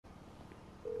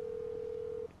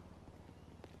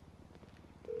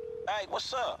Hey,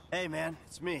 what's up? Hey, man,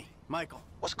 it's me, Michael.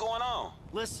 What's going on?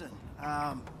 Listen,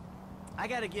 I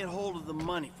gotta get hold of the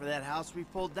money for that house we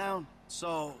pulled down.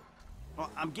 So, well,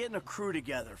 I'm getting a crew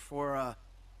together for,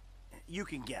 you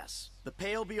can guess. The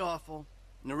pay will be awful,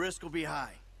 and the risk will be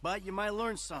high. But you might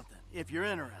learn something, if you're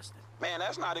interested. Man,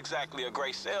 that's not exactly a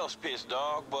great sales pitch,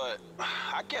 dog, but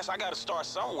I guess I gotta start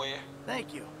somewhere.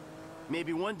 Thank you.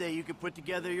 Maybe one day you can put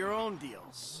together your own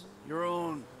deals, your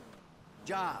own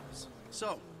jobs.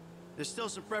 So, there's still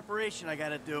some preparation I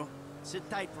gotta do. Sit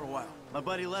tight for a while. My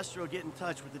buddy Lester will get in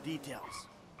touch with the details.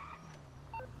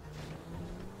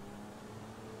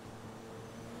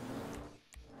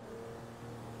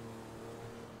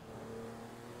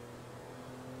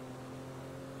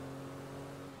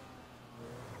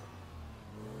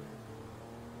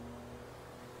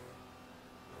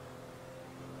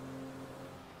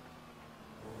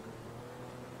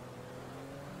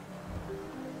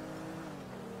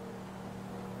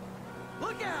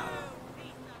 Look out!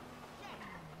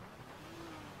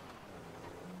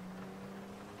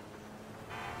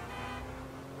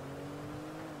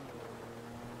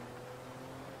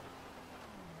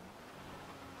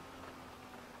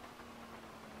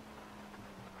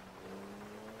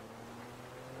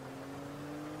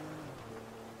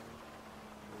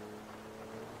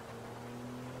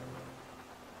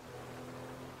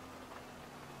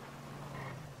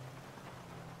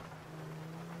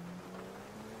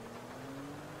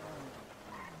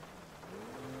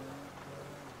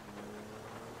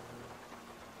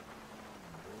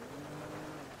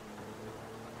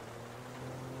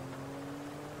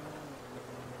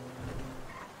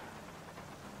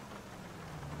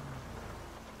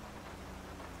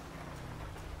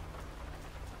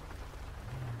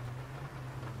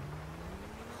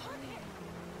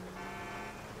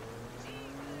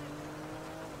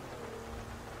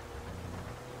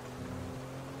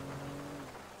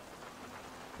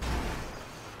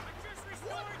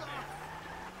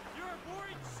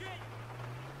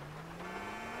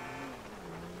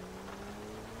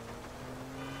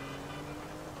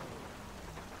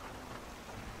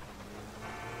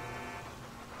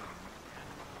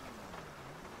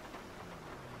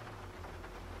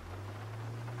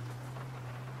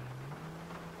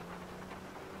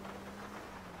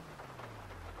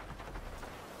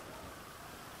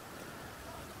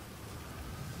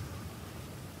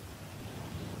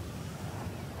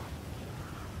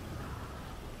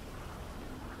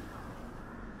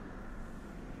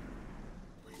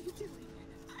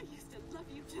 I used to love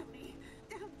you, Tony.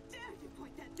 How dare you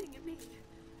point that thing at me?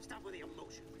 Stop with the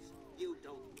emotions. You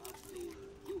don't love me.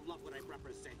 You love what I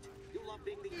represent. You love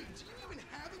being the... Dude, do you even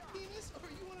have a penis? Or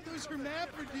are you one of those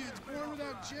hermaphrodites born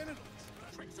without genitals?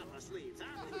 Tricks up our sleeves,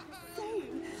 huh?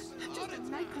 Same. I'm just a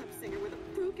nightclub singer with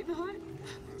a broken heart.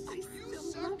 I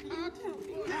still love you,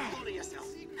 Tony. Hold to yourself.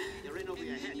 You're in over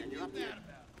your head and you're up there.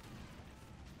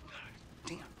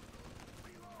 Damn.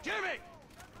 Jimmy!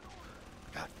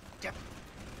 God damn it.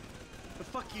 The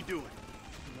fuck you doing?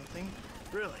 Nothing.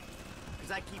 Really?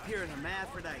 Because I keep hearing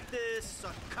hermaphrodite this,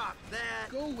 suck cock that.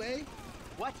 Go away.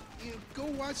 What? You know, go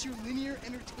watch your linear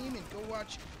entertainment. Go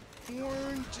watch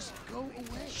porn. Just go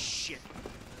away. Shit.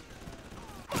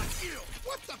 Fuck you!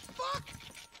 What the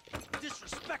fuck?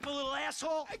 Disrespectful little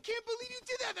asshole! I can't believe you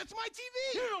did that. That's my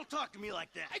TV. You don't talk to me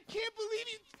like that. I can't believe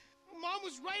you. Mom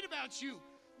was right about you.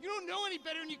 You don't know any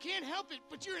better and you can't help it,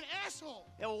 but you're an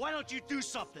asshole. Yeah, well, why don't you do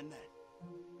something then?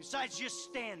 Besides just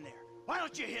stand there. Why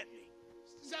don't you hit me?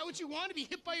 Is that what you want, to be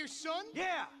hit by your son?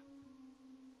 Yeah.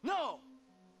 No.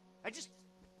 I just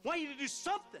want you to do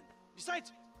something.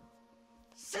 Besides,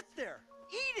 sit there,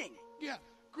 eating. Yeah,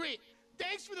 great.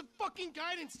 Thanks for the fucking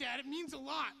guidance, Dad. It means a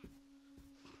lot.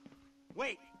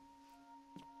 Wait.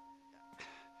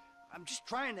 I'm just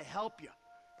trying to help you.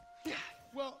 Yeah,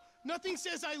 well, nothing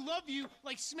says I love you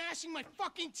like smashing my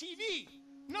fucking TV.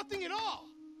 Nothing at all.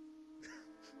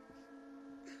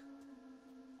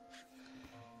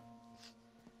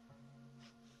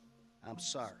 I'm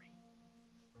sorry.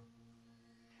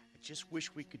 I just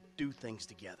wish we could do things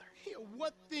together. Yeah,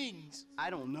 what things?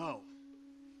 I don't know.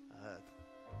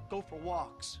 Go for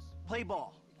walks, play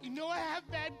ball. You know I have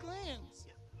bad glands.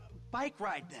 Bike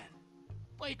ride then.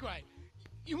 Bike ride.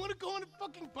 You want to go on a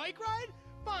fucking bike ride?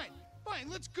 Fine, fine,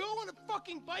 let's go on a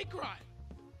fucking bike ride.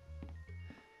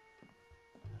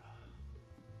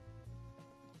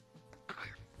 Fuck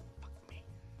me.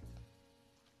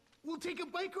 We'll take a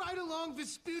bike ride along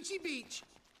Vespucci Beach,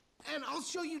 and I'll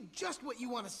show you just what you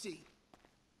want to see.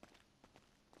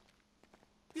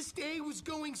 This day was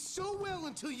going so well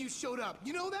until you showed up.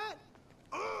 You know that?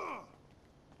 Ugh!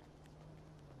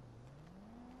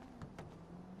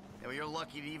 Yeah, well, you're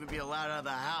lucky to even be allowed out of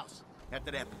the house.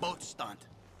 after that boat stunt.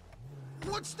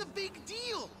 What's the big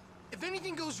deal? If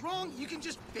anything goes wrong, you can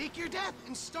just fake your death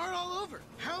and start all over.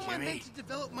 How am I meant to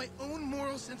develop my own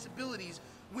moral sensibilities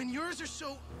when yours are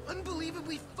so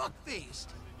unbelievably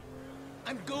fuck-faced?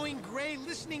 I'm going gray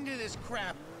listening to this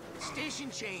crap.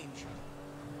 Station change.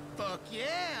 Fuck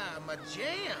yeah, my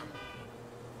jam.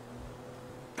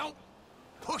 Don't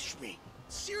push me.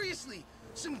 Seriously,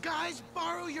 some guys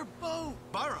borrow your boat.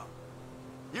 Borrow?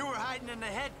 You were hiding in the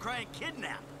head crying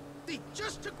kidnap. They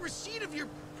just took receipt of your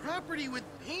property with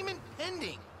payment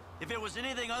pending. If it was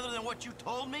anything other than what you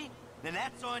told me, then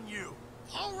that's on you.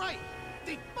 All right,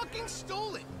 they fucking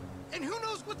stole it. And who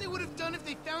knows what they would have done if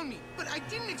they found me. But I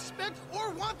didn't expect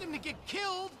or want them to get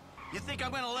killed. You think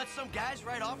I'm gonna let some guys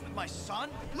ride off with my son?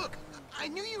 Look, I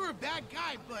knew you were a bad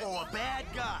guy, but... Oh, a bad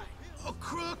guy. A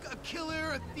crook, a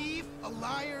killer, a thief, a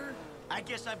liar. I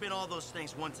guess I've been all those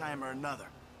things one time or another,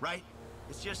 right?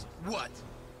 It's just... What?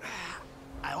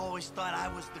 I always thought I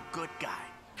was the good guy.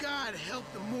 God help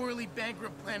the morally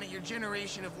bankrupt planet your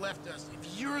generation have left us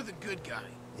if you're the good guy.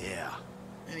 Yeah.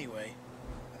 Anyway,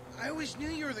 I always knew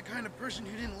you were the kind of person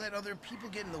who didn't let other people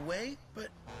get in the way, but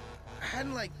I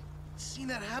hadn't, like, seen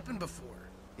that happen before.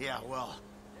 Yeah, well,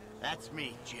 that's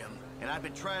me, Jim. And I've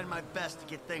been trying my best to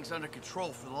get things under control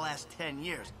for the last 10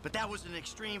 years. But that was an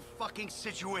extreme fucking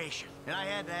situation, and I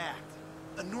had to act.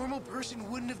 A normal person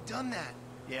wouldn't have done that.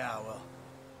 Yeah, well,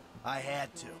 I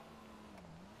had to.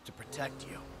 To protect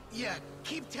you. Yeah,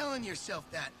 keep telling yourself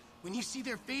that when you see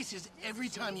their faces every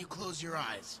time you close your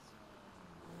eyes.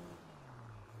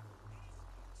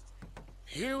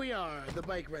 Here we are, the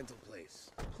bike rental place.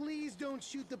 Please don't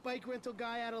shoot the bike rental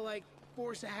guy out of, like,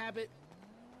 force of habit.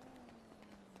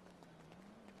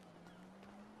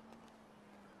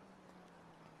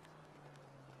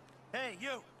 Hey,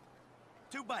 you!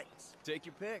 2 bikes. Take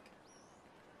your pick.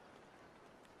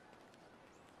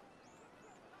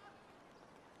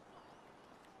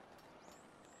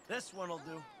 This one'll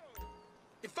do.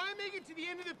 If I make it to the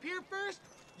end of the pier first,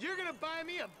 you're gonna buy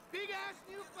me a big-ass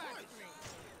new flat screen.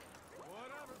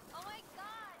 Oh my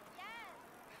god, yes!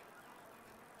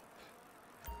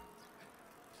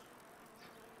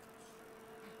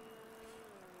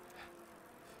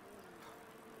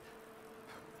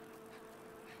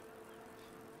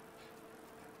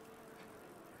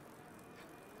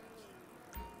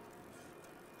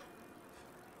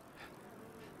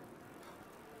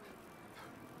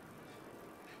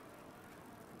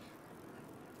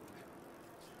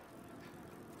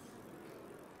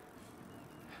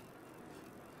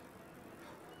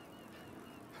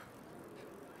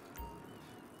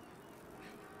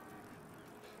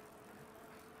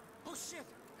 Oh, shit!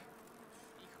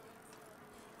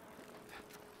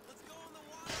 Let's go on the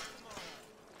water tomorrow.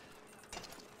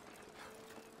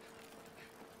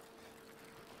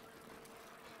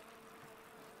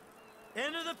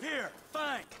 Into the pier,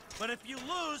 fine. But if you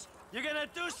lose, you're gonna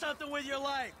do something with your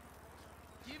life.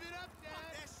 Give it up, Dad.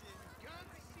 That shit. Gun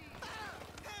received.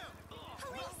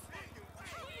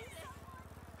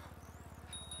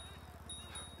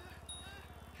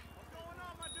 What's going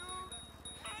on, my dude?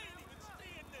 I ain't even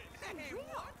seeing this. Hey,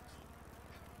 what?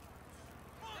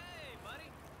 Hey, buddy.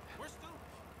 We're still...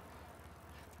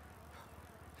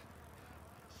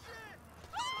 Shit!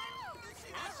 You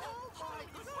see that? Oh, my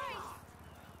God!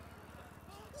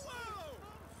 Whoa!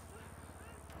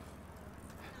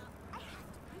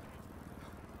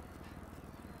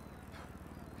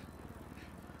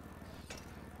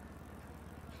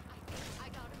 I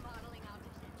got a modeling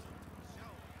audition.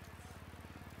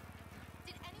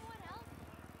 Did anyone else?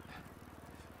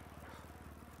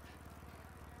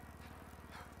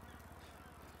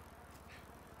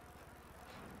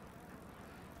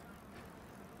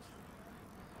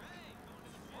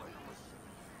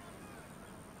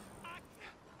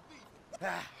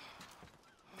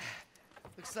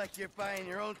 Looks like you're buying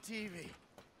your own TV.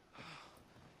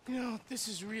 You know, this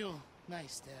is real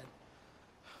nice, Dad.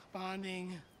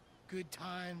 Bonding, good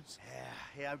times.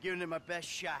 Yeah, I'm giving it my best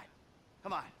shot.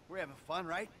 Come on, we're having fun,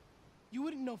 right? You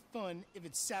wouldn't know fun if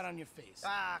it sat on your face.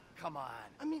 Ah, come on.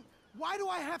 I mean, why do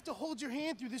I have to hold your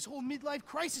hand through this whole midlife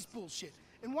crisis bullshit?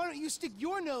 And why don't you stick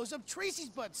your nose up Tracy's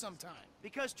butt sometime?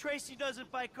 Because Tracy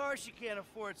doesn't buy cars she can't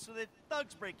afford, so that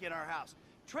thugs break in our house.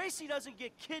 Tracy doesn't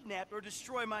get kidnapped or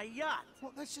destroy my yacht.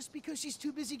 Well, that's just because she's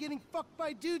too busy getting fucked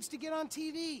by dudes to get on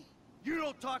TV. You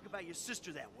don't talk about your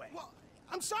sister that way. Well,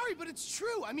 I'm sorry, but it's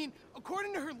true. I mean,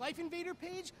 according to her Life Invader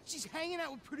page, she's hanging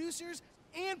out with producers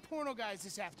and porno guys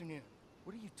this afternoon.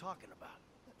 What are you talking about?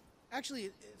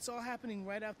 Actually, it's all happening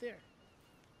right out there.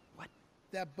 What?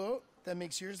 That boat that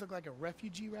makes yours look like a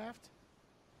refugee raft?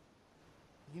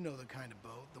 You know the kind of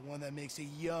boat. The one that makes a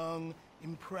young,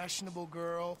 impressionable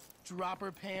girl drop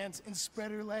her pants and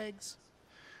spread her legs.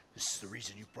 This is the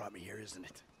reason you brought me here, isn't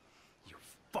it? You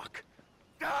fuck.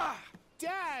 Ah!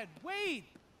 Dad, wait!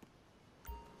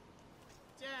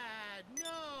 Dad,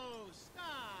 no!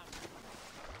 Stop!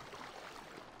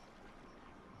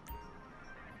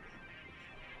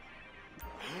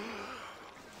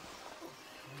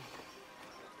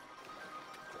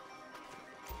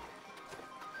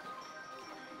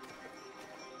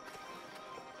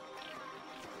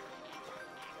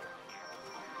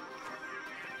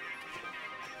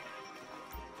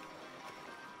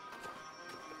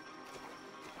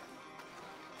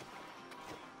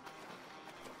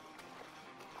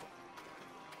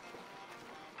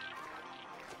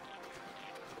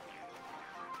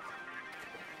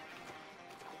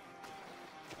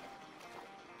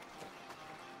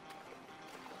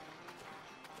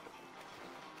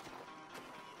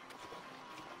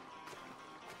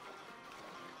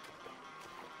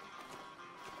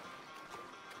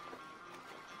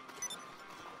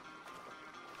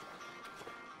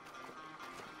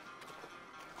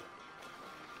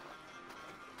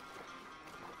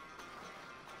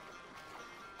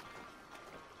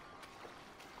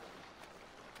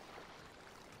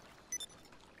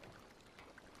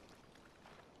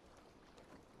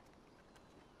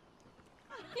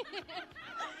 Thank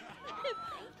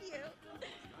you.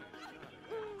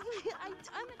 I'm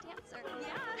a dancer. Yeah.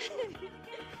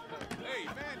 Hey,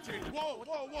 man, change. Whoa,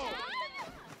 whoa, whoa.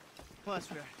 Dad? Come on,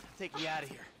 sweetheart. Take me out of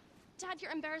here. Dad,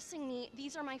 you're embarrassing me.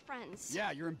 These are my friends.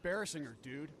 Yeah, you're embarrassing her,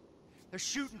 dude. They're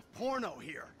shooting porno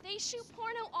here. They shoot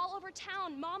porno all over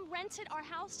town. Mom rented our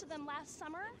house to them last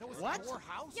summer. That was What? your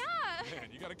house? Yeah. Man,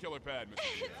 you got a killer pad, Mr.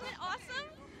 Isn't it awesome?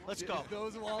 Let's go.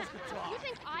 Those walls could talk. You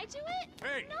think I do it?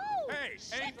 Hey, No. hey,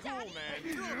 Shit, ain't cool,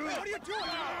 Daddy. man. What are you doing?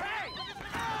 Hey!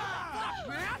 Fuck,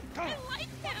 man! I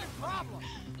like him. Problem.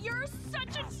 You're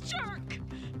such a jerk.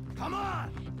 Come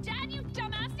on! Dad, you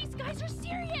dumbass. These guys are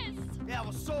serious. Yeah,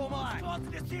 well, so am I. Go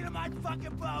to the scene of my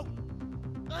fucking boat.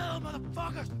 Oh,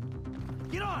 motherfuckers!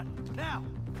 Get on, now!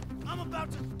 I'm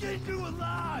about to skin you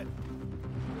alive!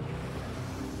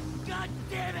 God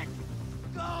damn it!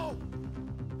 Go!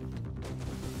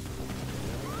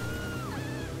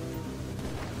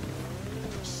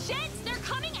 Shit, they're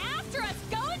coming after us.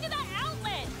 Go into that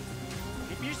outlet.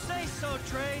 If you say so,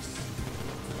 Trace.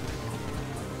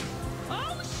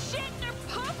 Oh, shit, they're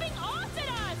popping off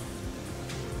at us.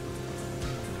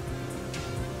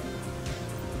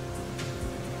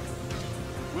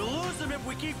 We'll lose them if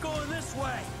we keep going this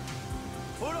way.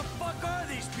 Who the fuck are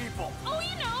these people? Oh,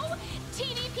 you know,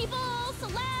 TV people,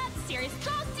 celebs, serious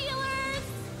drug dealers.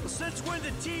 Well, since when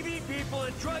did TV people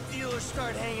and drug dealers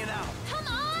start hanging out? Come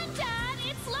on, Dad,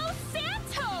 it's Los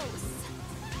Santos.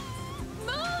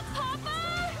 Move,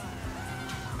 Papa.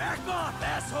 Back off,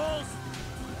 assholes!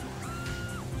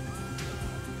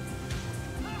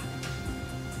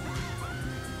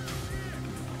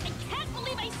 I can't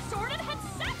believe I sort of had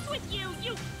sex with you,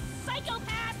 you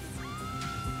psychopaths.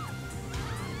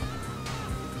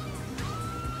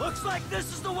 Looks like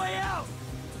this is the way out!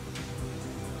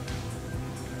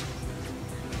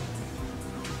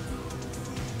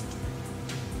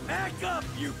 Back up,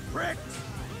 you pricks!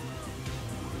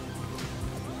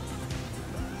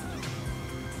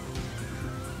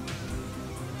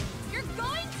 You're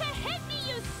going to hit me,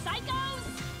 you psychos!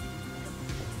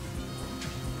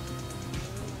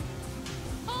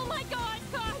 Oh my god,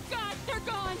 God, they're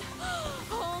gone!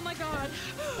 Oh my god.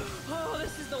 Oh,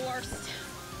 this is the worst.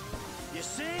 You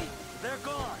see? They're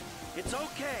gone. It's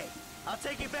okay. I'll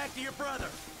take it back to your brother.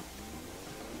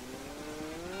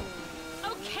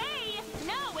 Okay?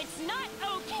 No, it's not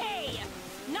okay!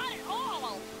 Not at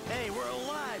all! Hey, we're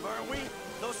alive, aren't we?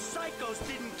 Those psychos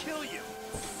didn't kill you.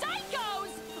 Psychos!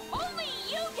 Only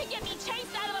you can get me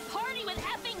chased out of a party with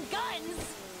effing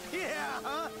guns! Yeah,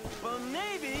 huh? Well,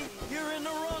 maybe you're in the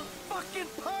wrong fucking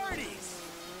parties.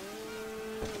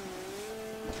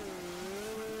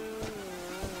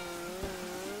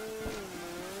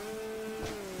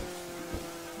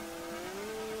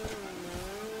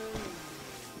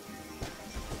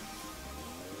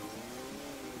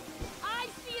 I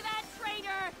see that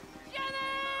traitor!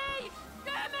 Jimmy!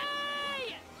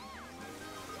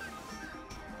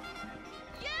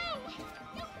 Jimmy!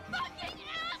 You fucking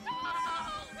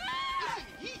asshole!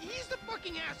 Listen, he's the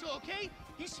fucking asshole, okay?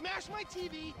 He smashed my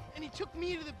TV and he took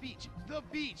me to the beach. The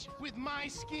beach with my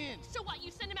skin. So what, you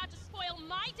sent him out to spoil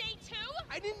my day too?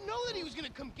 I didn't know that he was gonna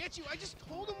come get you. I just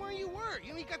told him where you were.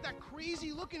 You know, he got that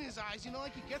crazy look in his eyes, you know,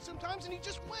 like he gets sometimes, and he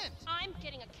just went. I'm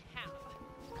getting a cab.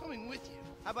 Coming with you.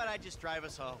 How about I just drive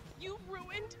us home? You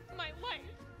ruined my life.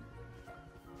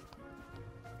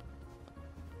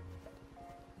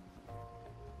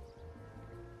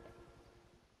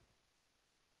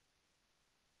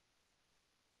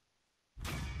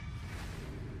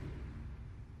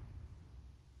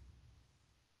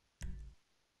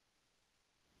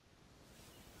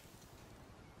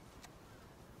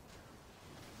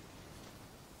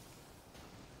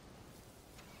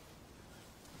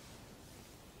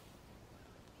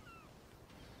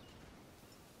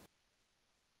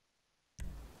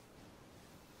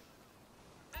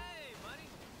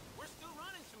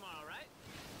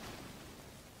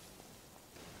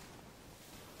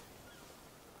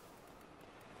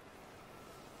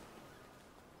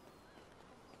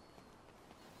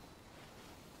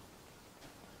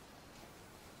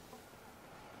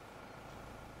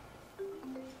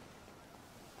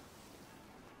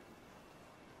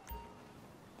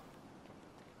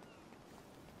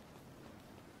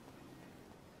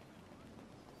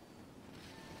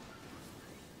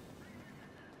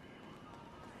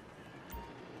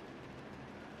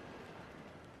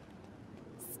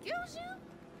 Excuse you?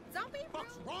 Don't be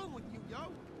What's rude. wrong with you,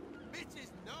 yo? Bitches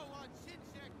know on shit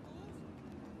shack fools.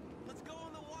 Let's go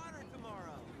on the water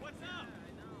tomorrow. What's up?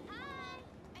 Hi!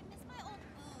 I miss my old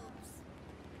boobs.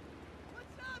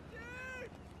 What's up, dude?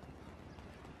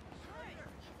 Sure,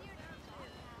 it's easier to talk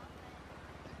now,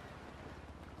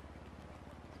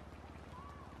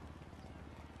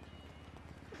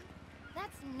 but...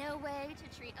 That's no way to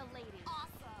treat a lady.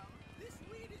 Awesome! This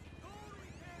weed is totally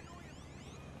paranoia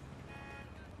free.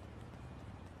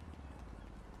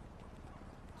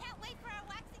 Can't wait for our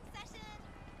waxing session!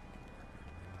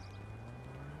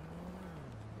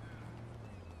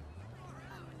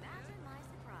 Imagine my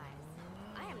surprise.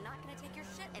 I am not gonna take your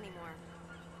shit anymore.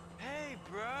 Hey,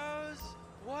 bros.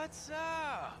 What's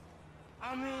up?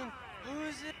 I mean,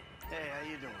 who's it? Hey, how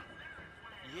you doing?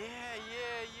 Yeah.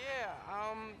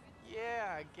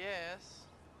 Yeah, I guess.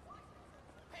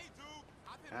 Hey, dude,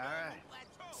 I've been All on right. the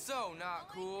plateau. So not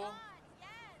cool. Oh my God,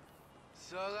 yes!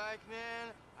 So like,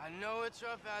 man, I know it's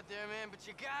rough out there, man, but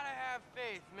you gotta have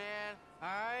faith, man.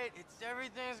 All right?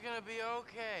 Everything's gonna be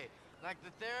okay. Like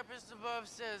the therapist above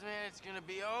says, man, it's gonna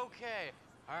be okay.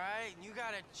 All right? You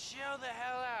gotta chill the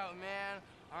hell out, man.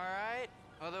 All right?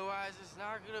 Otherwise, it's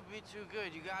not gonna be too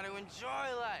good. You gotta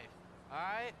enjoy life. All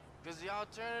right? Because the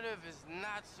alternative is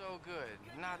not so good.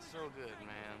 Not so good,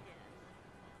 man.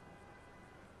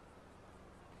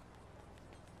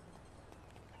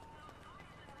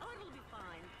 Oh, it'll be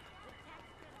fine.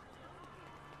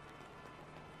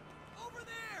 Over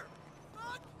there!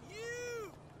 Fuck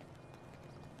you!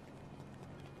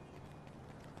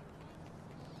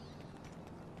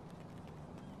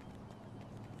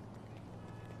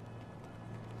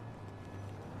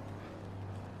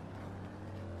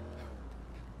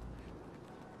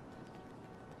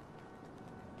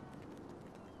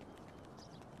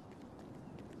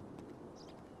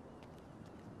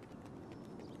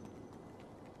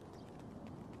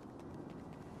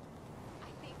 I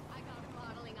think I got a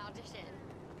modeling audition.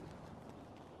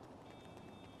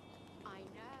 I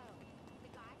know. The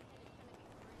guy said it's gonna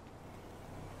be great.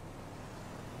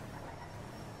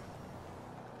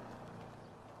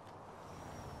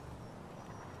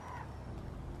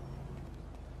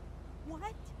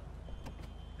 What?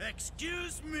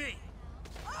 Excuse me!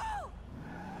 Oh!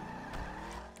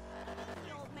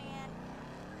 The old man.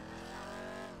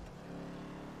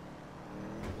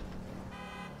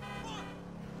 Fuck!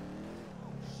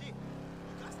 Oh, shit. You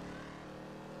got...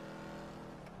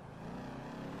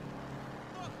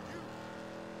 Fuck you!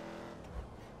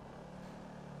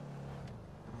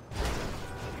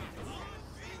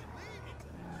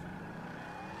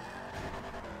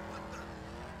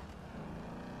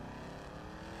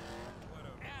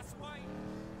 Asswipe.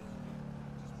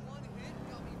 Just one hit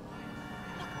got me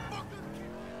motherfucker!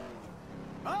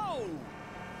 Oh!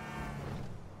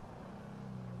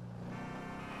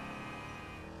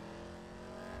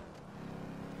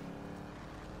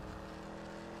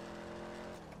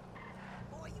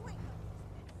 Boy, you ain't no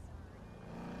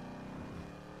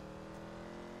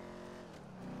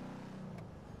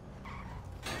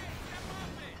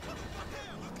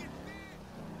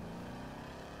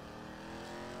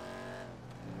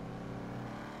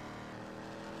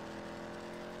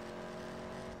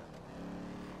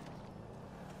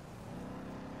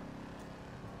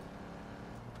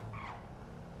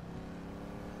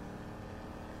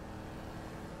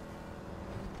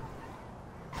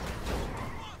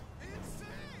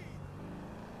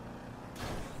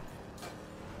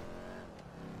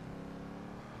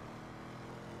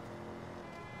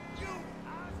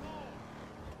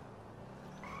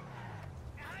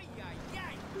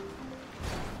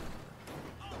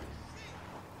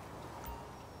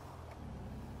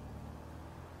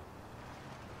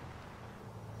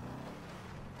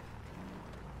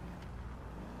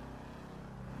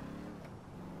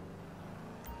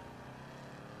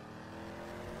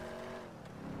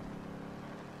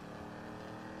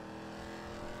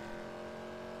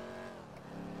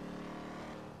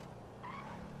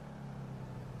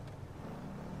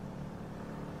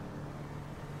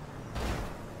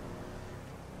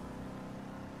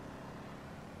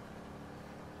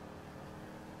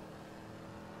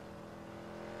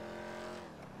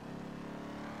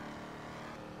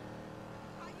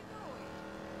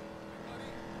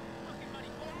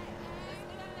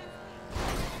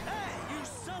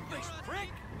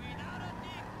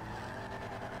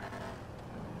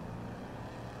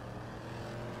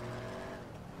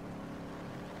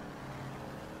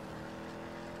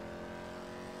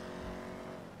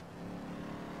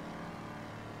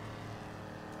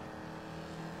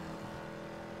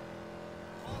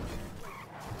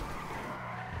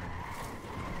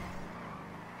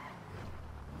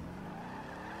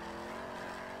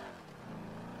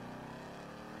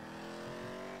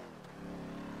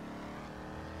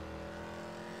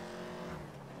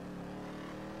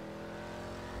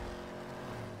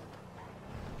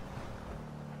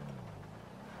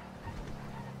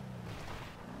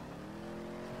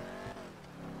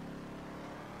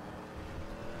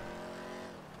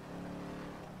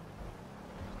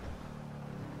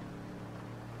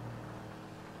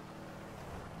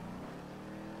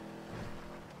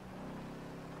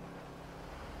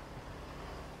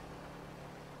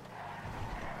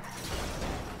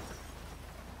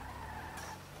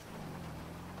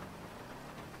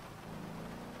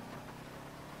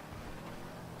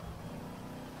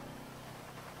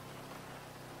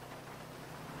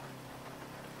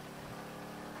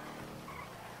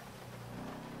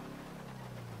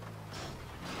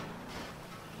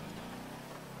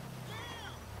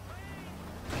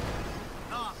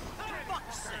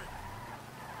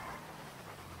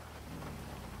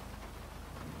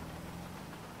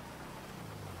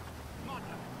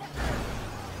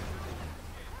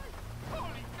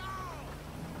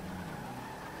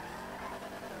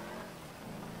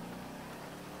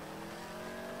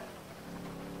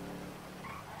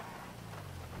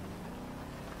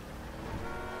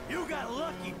got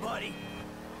lucky, buddy.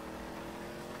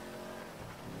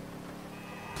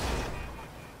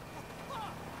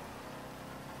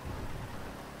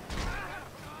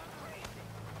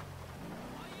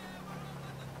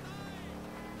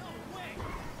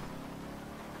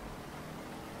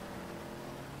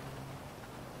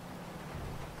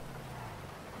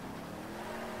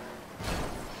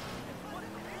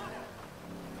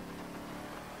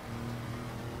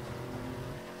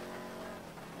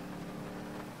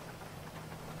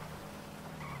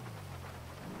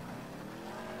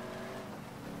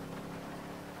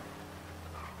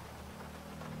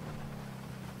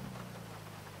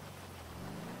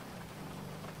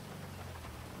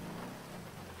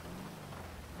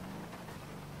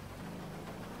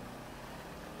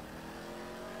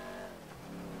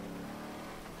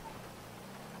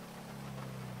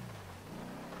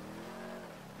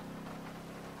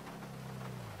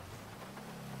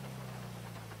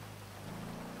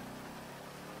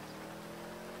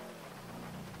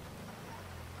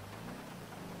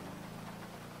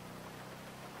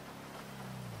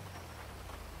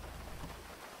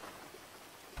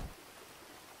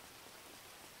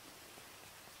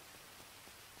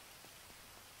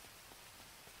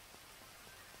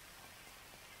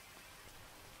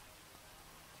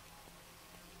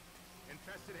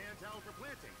 Infested hand towel for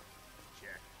planting.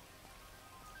 Check.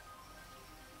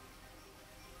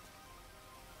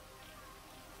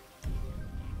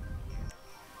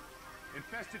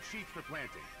 Infested sheets for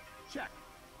planting. Check.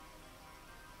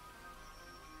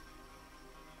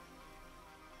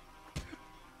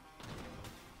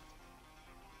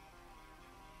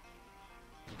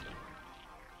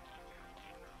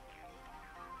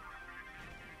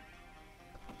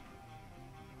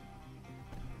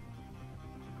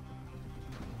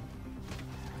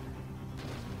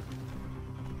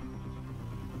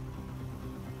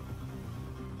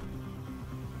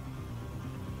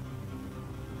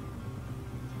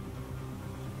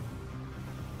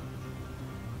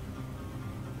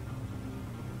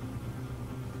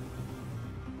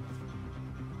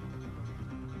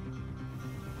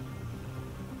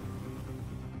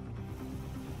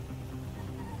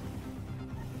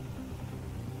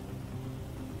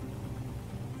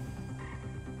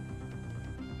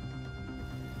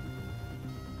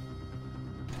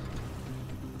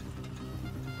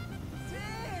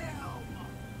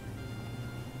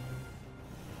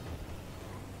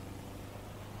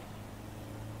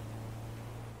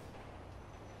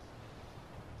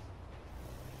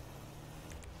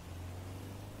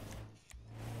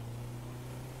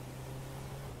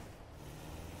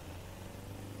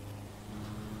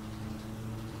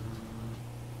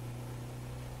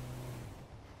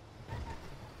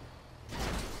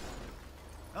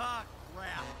 Ah,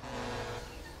 crap.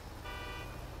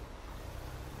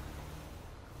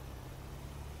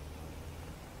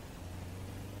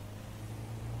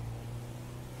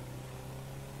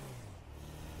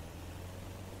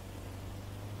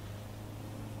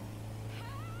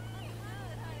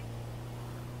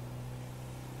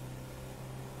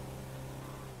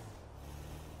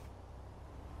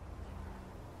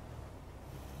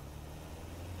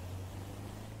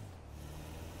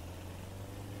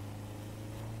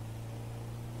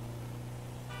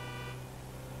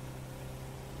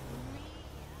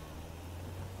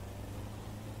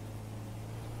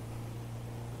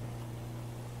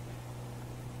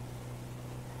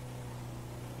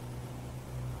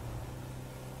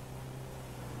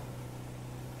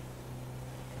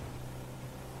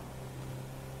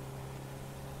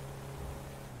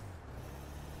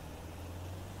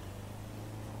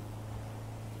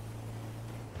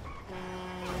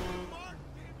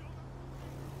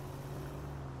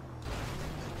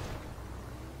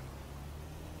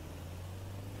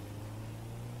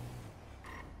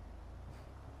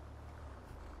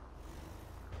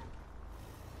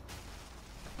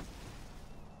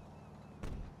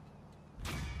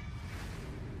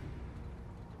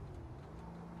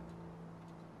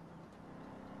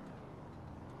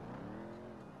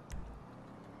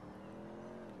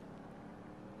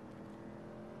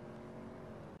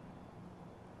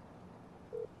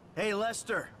 Hey,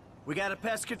 Lester. We got a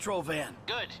pest control van.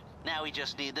 Good. Now we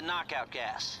just need the knockout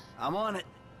gas. I'm on it.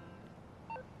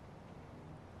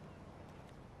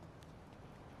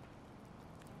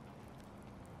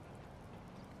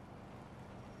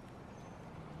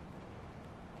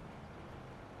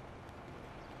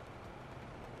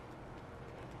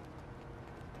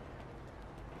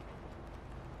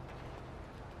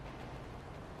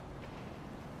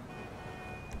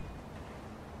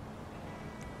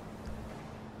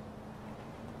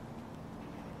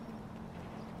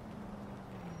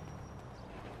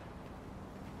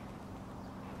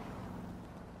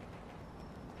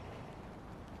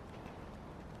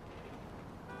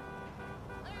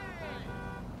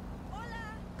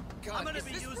 God, I'm gonna is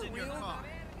be this for using your real? car.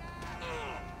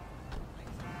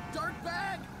 Dark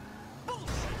bag?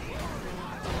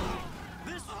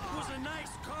 This was a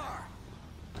nice car.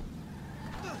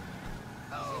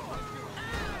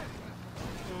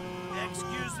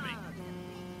 Excuse me.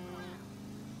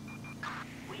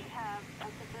 We have a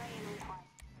civilian required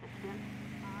assistance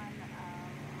on,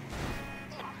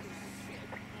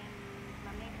 in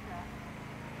Lamesa.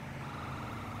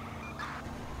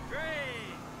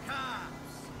 Great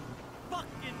cops.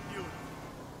 Fucking beautiful.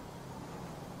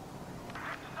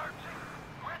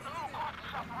 Where's the little coffee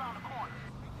shop around the corner?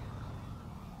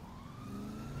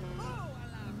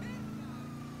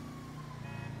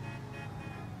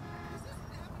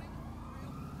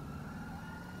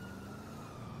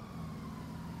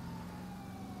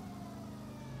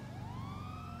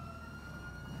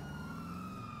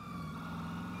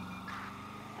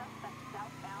 Suspect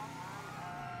southbound on,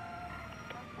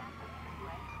 Los Santos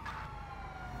Freeway.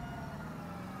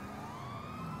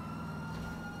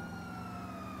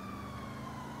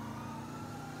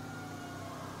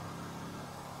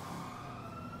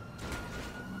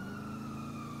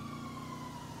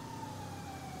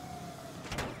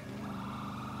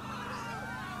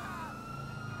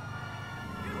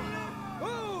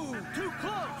 Ooh, too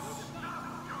close.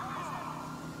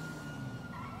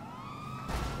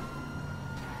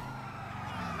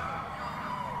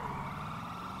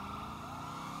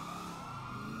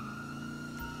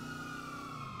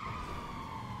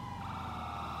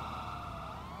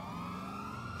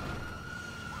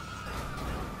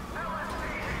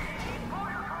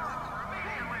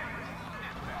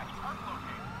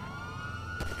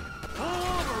 Pull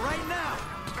over right now.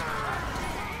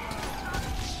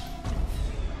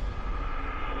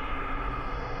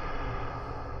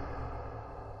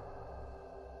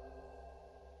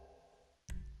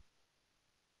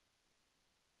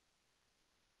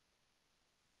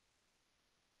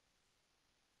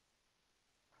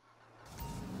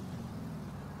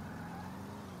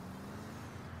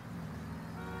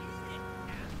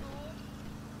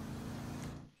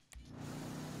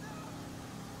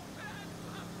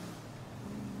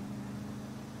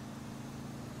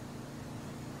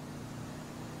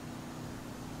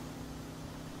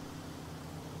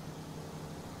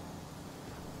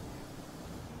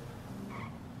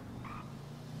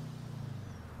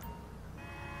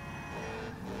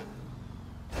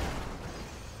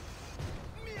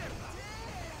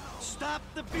 Stop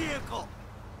the vehicle.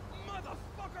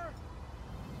 Motherfucker!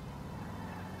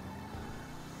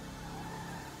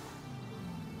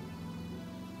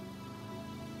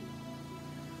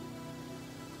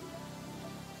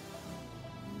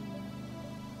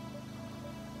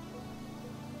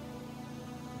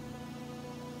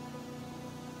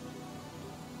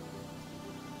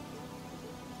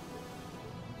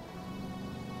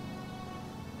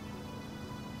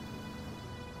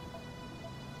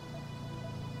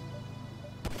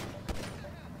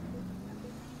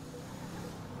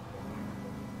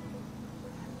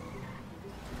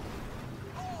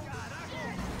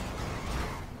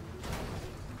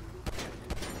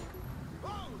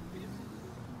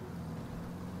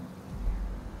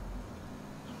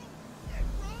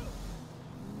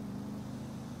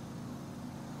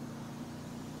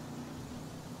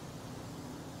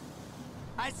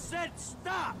 I said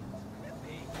stop.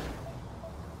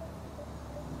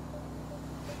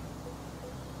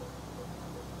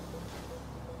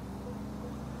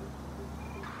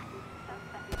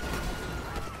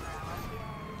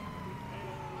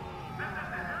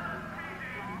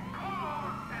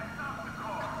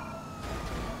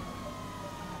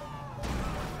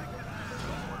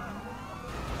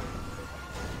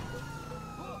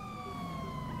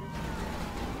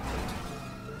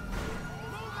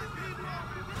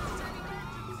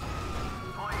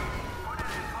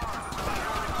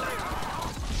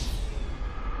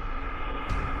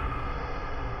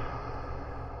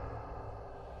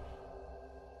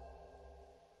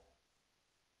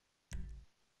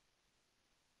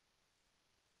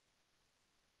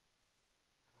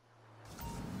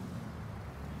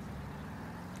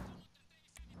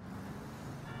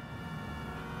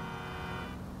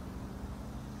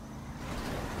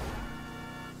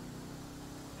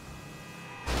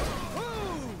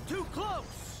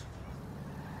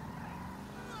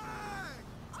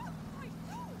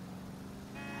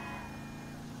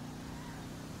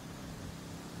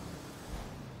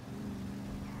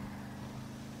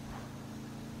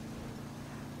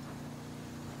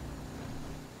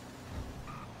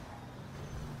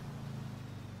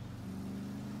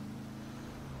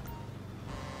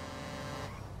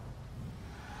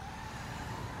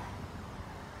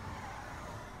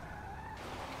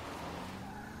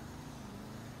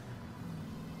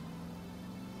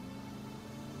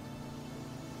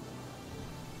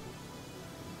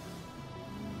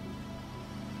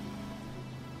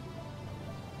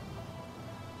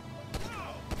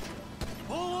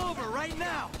 right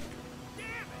now!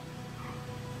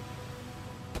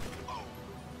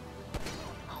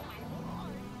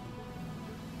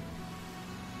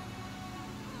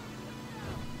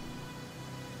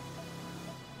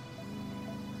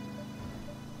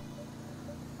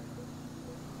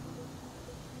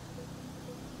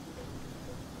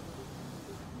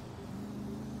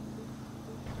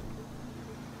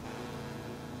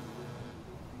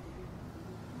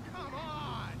 Come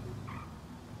on!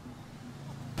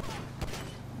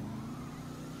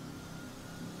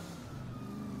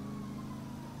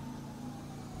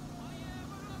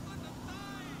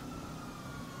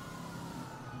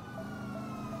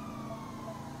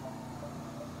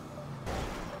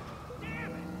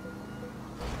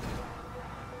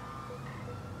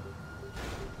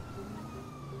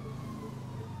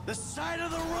 The side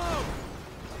of the road!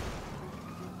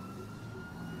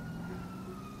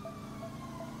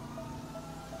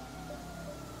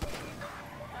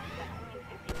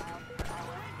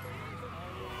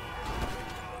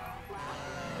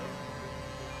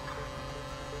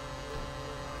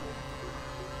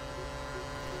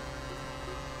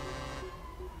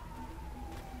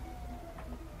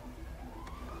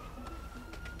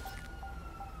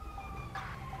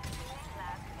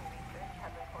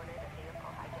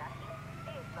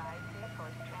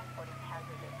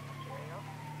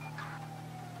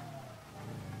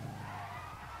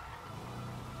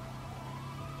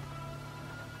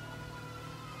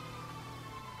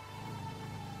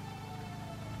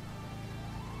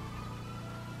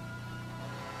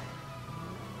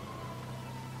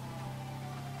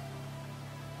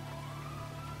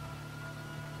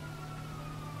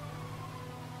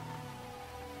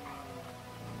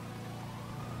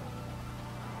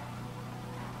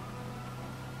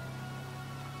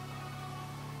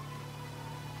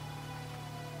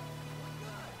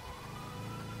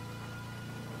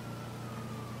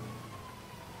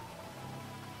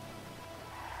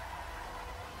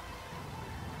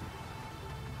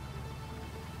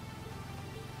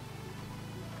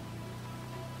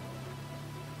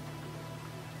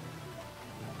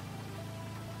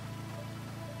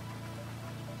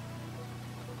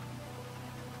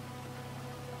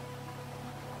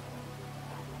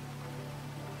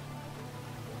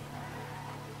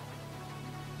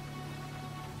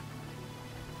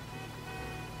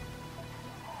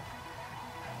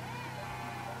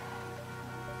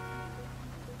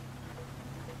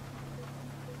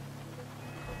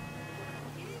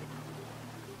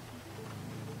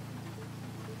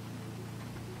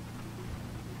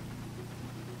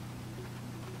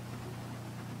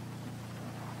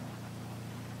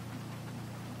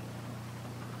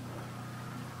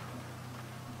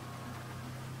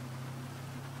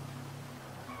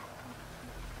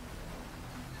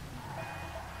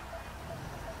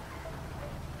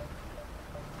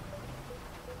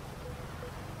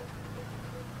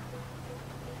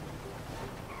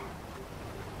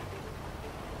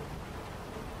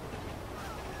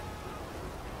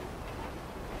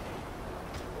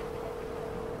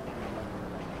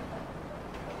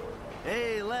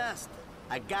 Hey, Les,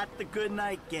 I got the good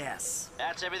night gas.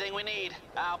 That's everything we need.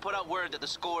 I'll put out word that the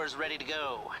score is ready to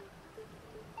go.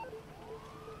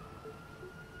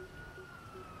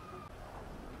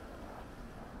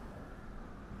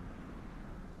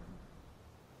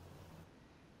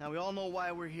 Now, we all know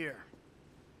why we're here.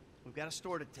 We've got a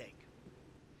store to take.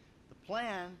 The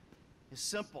plan is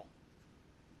simple,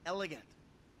 elegant.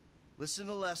 Listen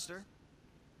to Lester,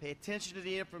 pay attention to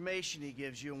the information he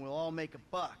gives you, and we'll all make a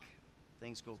buck. If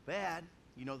things go bad,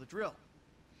 you know the drill.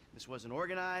 This wasn't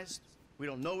organized, we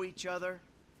don't know each other.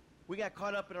 We got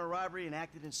caught up in a robbery and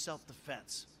acted in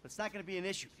self-defense. But it's not gonna be an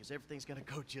issue, because everything's gonna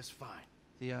go just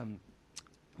fine.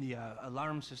 The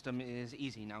alarm system is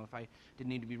easy. Now, if I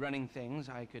didn't need to be running things,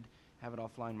 I could have it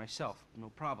offline myself. No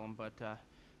problem, but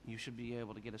you should be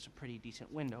able to get us a pretty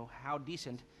decent window. How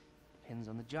decent depends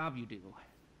on the job you do.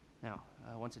 Now,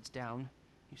 once it's down,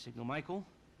 you signal Michael,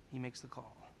 he makes the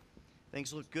call.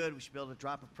 Things look good. We should be able to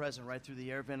drop a present right through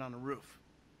the air vent on the roof.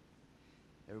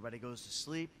 Everybody goes to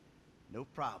sleep, no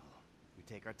problem. We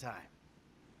take our time.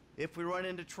 If we run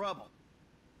into trouble,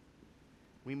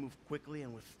 we move quickly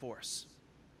and with force.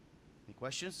 Any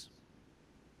questions?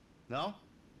 No?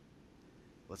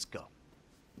 Let's go.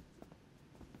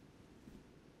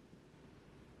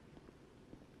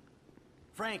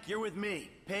 Frank, you're with me.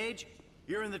 Paige,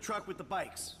 you're in the truck with the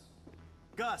bikes.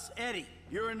 Gus, Eddie,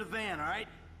 you're in the van, all right?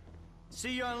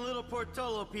 See you on Little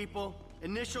Portola, people.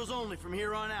 Initials only from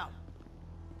here on out.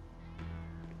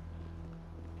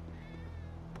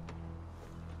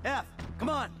 F, come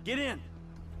on, get in.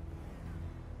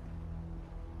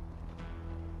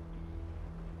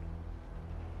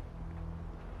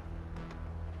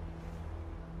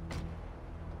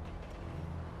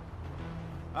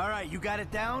 All right, you got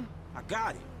it down? I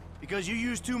got it. Because you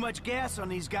use too much gas on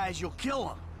these guys, you'll kill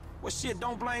them. Well, shit,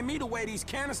 don't blame me the way these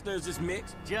canisters is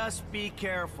mixed. Just be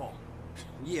careful.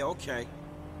 Yeah, okay.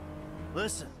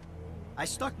 Listen, I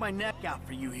stuck my neck out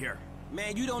for you here.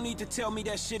 Man, you don't need to tell me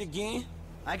that shit again.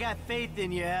 I got faith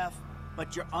in you, F,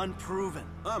 but you're unproven.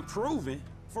 Unproven?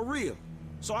 For real?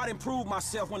 So I didn't prove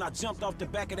myself when I jumped off the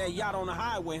back of that yacht on the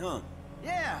highway, huh?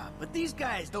 Yeah, but these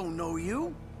guys don't know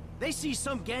you. They see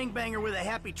some gangbanger with a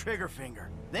happy trigger finger.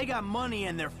 They got money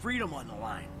and their freedom on the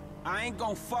line. I ain't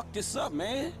gonna fuck this up,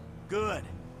 man. Good.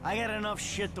 I got enough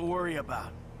shit to worry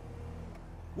about.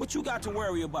 What you got to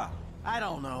worry about? I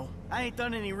don't know. I ain't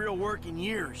done any real work in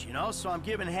years, you know, so I'm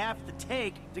giving half the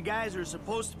take to guys who are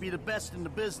supposed to be the best in the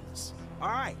business. All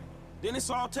right, then it's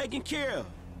all taken care of.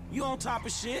 You on top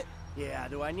of shit. Yeah,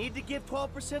 do I need to give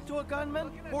 12% to a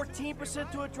gunman?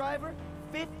 14% to a driver?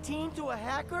 15% to a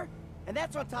hacker? And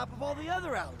that's on top of all the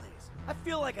other outlays. I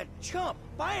feel like a chump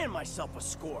buying myself a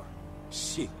score.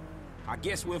 Shit. I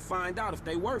guess we'll find out if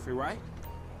they worth it, right?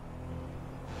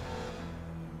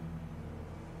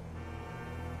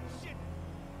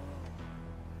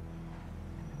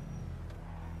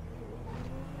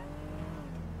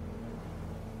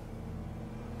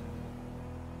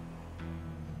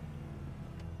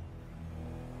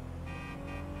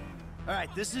 All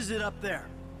right, this is it up there.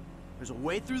 There's a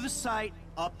way through the site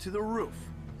up to the roof.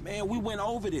 Man, we went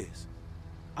over this.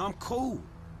 I'm cool.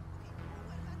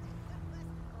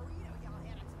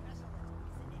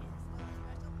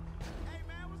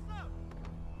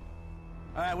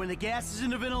 All right, when the gas is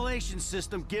in the ventilation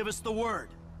system, give us the word.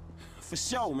 For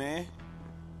sure, man.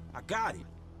 I got it.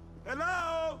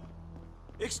 Hello?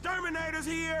 Exterminators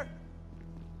here?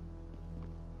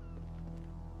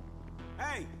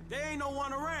 Hey, there ain't no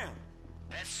one around.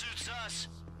 That suits us.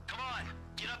 Come on,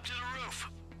 get up to the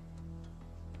roof.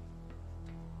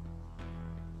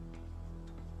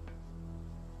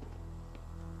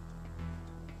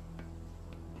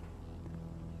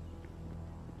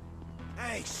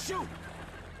 Hey, shoot!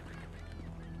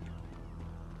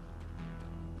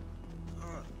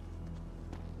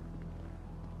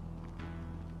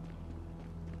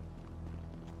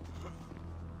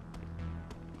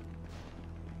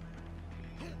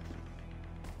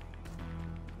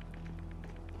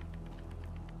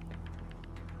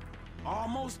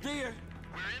 Almost there.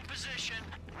 We're in position,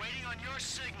 waiting on your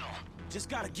signal. Just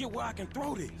gotta get where I can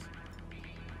throw this.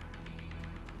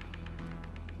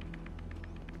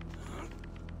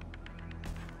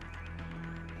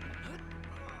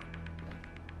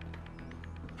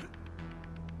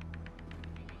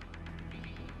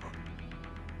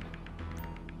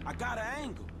 I got an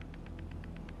angle.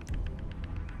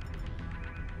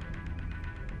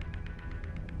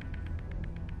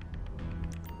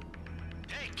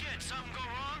 Hey, kid, something go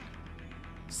wrong?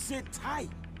 Sit tight.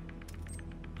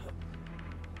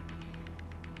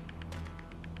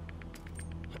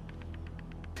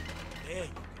 There you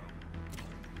go.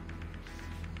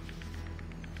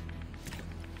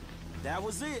 That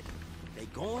was it. They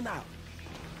going out.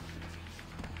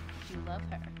 You love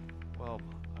her. Well,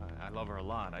 I love her a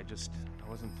lot. I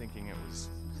wasn't thinking it was...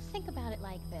 Think about it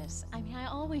like this. I mean, I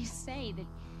always say that...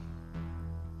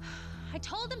 I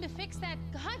told him to fix that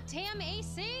goddamn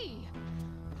AC!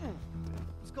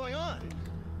 What's going on?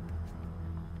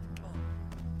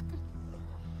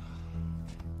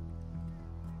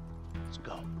 Let's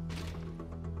go.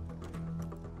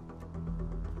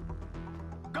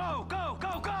 Go, go,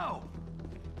 go, go!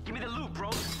 Give me the loot, bro.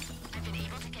 I've been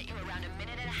able to get you around a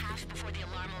minute and a half before the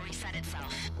alarm will reset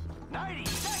itself. 90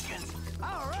 seconds?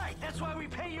 All right, that's why we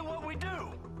pay you what we do.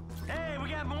 Hey, we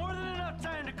got more than enough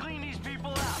time to clean these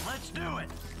people out. Let's do it.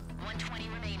 120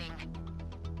 remaining.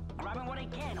 Grabbing what I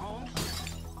can, Holmes.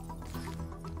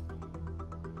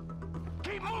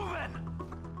 Keep moving!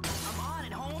 I'm on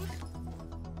it, Holmes.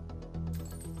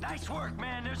 Nice work,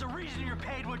 man. There's a reason you're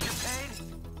paid what you're paid.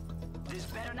 This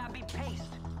better not be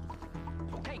paste.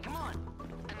 Okay, come on.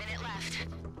 A minute left.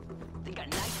 They got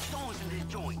nice stones in this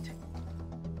joint.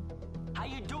 How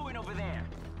you doing over there?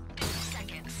 50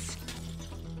 seconds.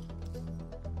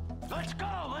 Let's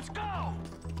go! Let's go!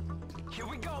 Here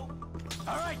we go.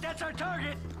 All right, that's our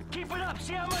target. Keep it up.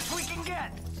 See how much we can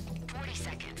get. 40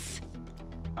 seconds.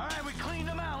 All right, we cleaned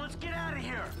them out. Let's get out of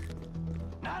here.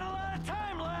 Not a lot of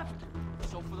time left.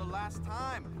 So for the last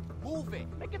time, move it.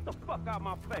 Hey, get the fuck out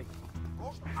my face.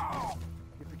 Oh.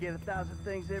 You forget 1,000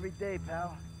 things every day,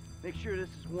 pal. Make sure this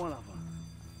is one of them.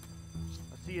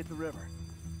 I'll see you at the river.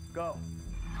 Go.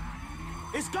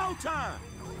 It's go time!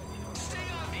 Stay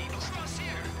on me, across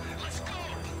here. Let's go.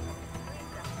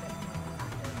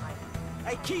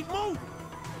 Hey, keep moving!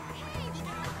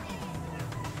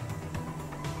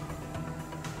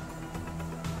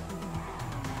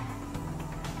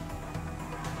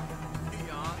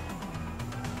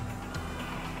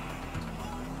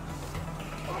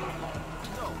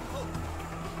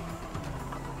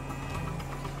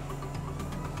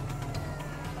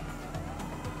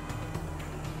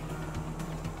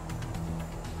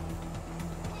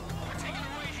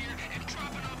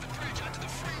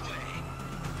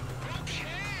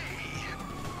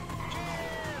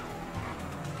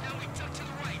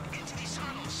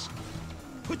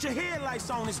 Put your headlights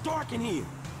on, it's dark in here.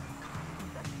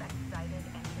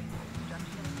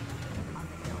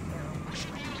 We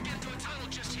should be able to get into a tunnel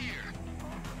just here.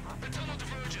 The tunnel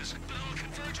diverges, but it'll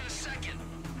converge in a second.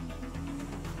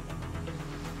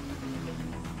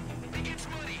 It gets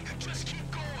muddy, just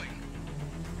keep going.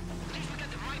 At least we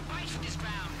got the right bikes for this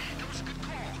round. That was a good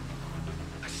call.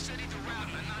 I studied the route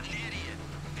and I'm not an idiot.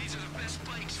 These are the best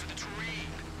bikes for the terrain.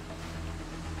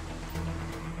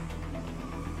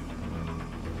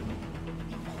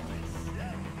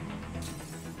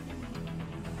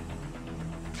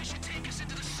 They should take us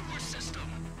into the sewer system.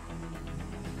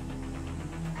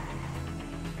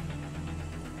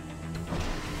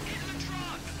 Into the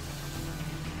truck.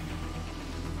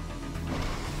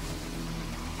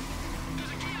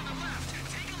 There's a gate on the left.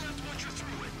 Take a left once you're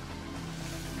through it.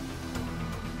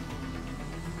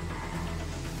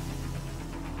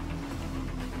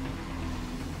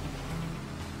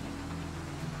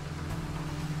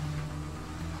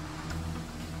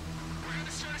 We're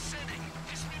gonna start ascending.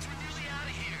 This means we're nearly out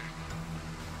of here.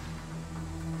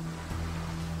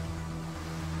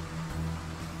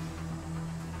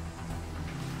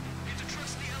 If the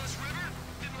truck's in the Ellis River,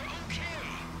 then we're okay.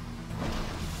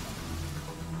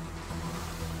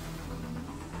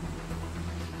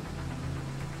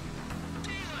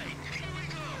 Daylight, here we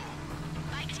go.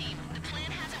 Bike team, the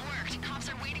plan hasn't worked. Cops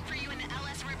are waiting for you in the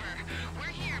LS River. We're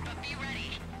here, but be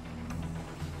ready.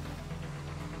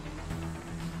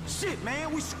 Shit,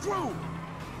 man, we screwed.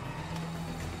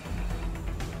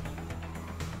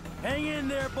 Hang in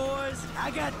there, boys.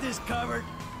 I got this covered.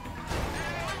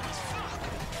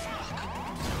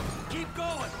 Keep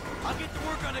going. I'll get to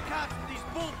work on the cops with these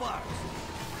bull bars.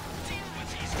 Deal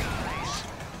with these guys.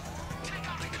 Take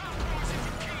out the cop cars if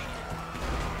you can.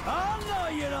 Oh, no,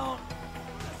 you don't.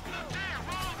 Look there,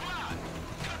 wrong block.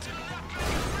 Cut to the left bank of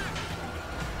the river.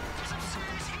 There's some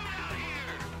serious heat out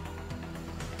here.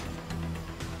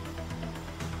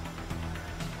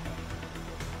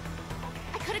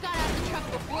 I could have got out of the truck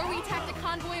before we attacked a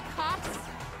convoy of cops.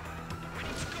 We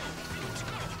need to go. We need to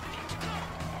go. We need to go.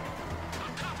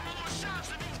 I'm copping one more shots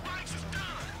that means bikes is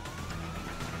done.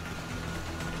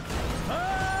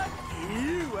 Fuck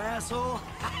you, asshole.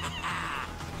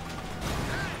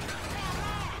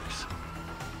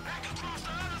 Back across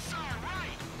the other side,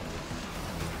 right?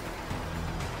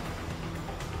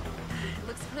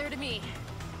 Looks clear to me.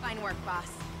 Fine work,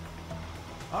 boss.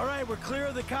 All right, we're clear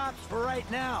of the cops for right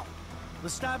now.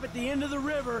 Let's stop at the end of the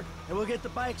river, and we'll get the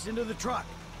bikes into the truck.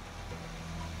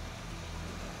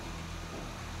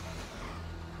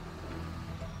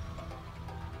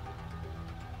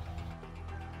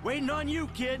 Waiting on you,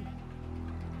 kid.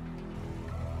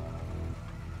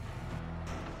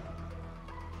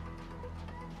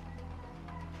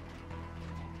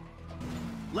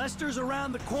 Lester's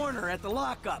around the corner at the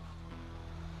lockup.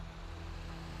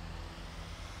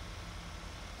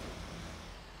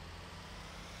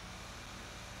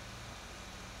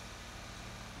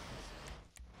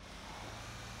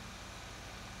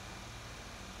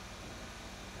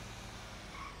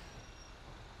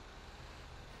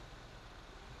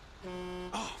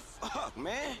 Oh, fuck,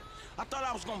 man. I thought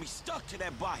I was gonna be stuck to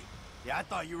that bike. Yeah, I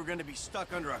thought you were gonna be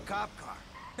stuck under a cop car.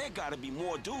 There gotta be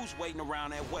more dudes waiting around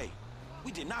that way.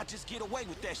 We did not just get away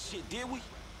with that shit, did we?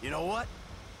 You know what?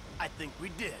 I think we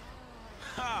did.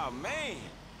 Oh, man.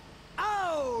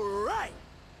 All right!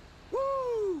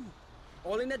 Woo!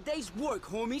 All in a day's work,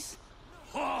 homies.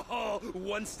 Oh,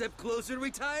 one step closer to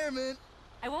retirement.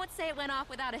 I won't say it went off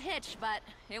without a hitch, but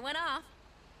it went off.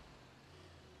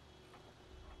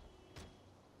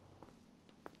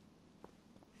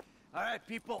 All right,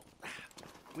 people.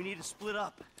 We need to split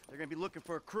up. They're gonna be looking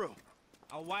for a crew.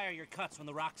 I'll wire your cuts when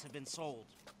the rocks have been sold.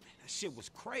 That shit was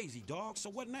crazy, dog. So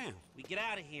what now? We get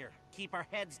out of here. Keep our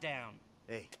heads down.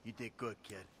 Hey, you did good,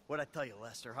 kid. What'd I tell you,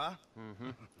 Lester, huh? Mm-hmm.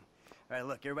 All right,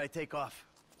 look, everybody take off.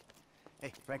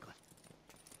 Hey, Franklin.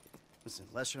 Listen,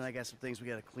 Lester and I got some things we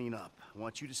gotta clean up. I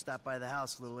want you to stop by the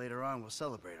house a little later on. We'll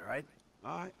celebrate, all right?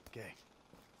 All right. Okay.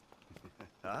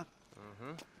 Huh?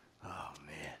 Mm-hmm. Oh,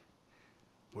 man.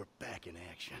 We're back in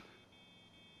action.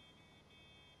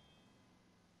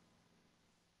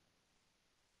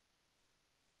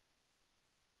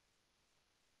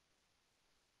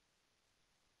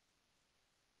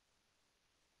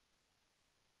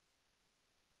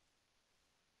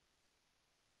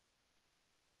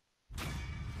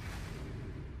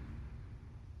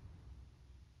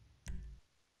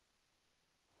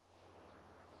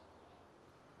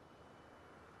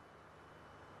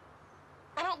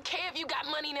 I don't care if you got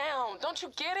money now. Don't you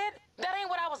get it? That ain't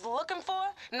what I was looking for.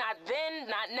 Not then,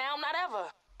 not now, not ever.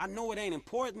 I know it ain't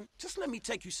important. Just let me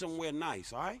take you somewhere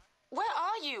nice, all right? Where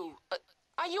are you?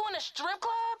 Are you in a strip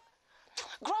club?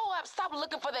 Grow up, stop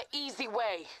looking for the easy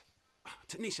way.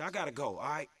 Tanisha, I gotta go, all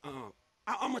right?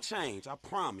 I'ma change, I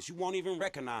promise. You won't even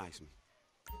recognize me.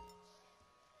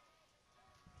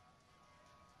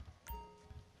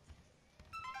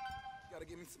 Gotta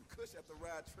give me some kush after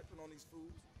ride tripping on these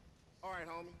fools. All right,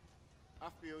 homie. I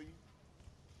feel you.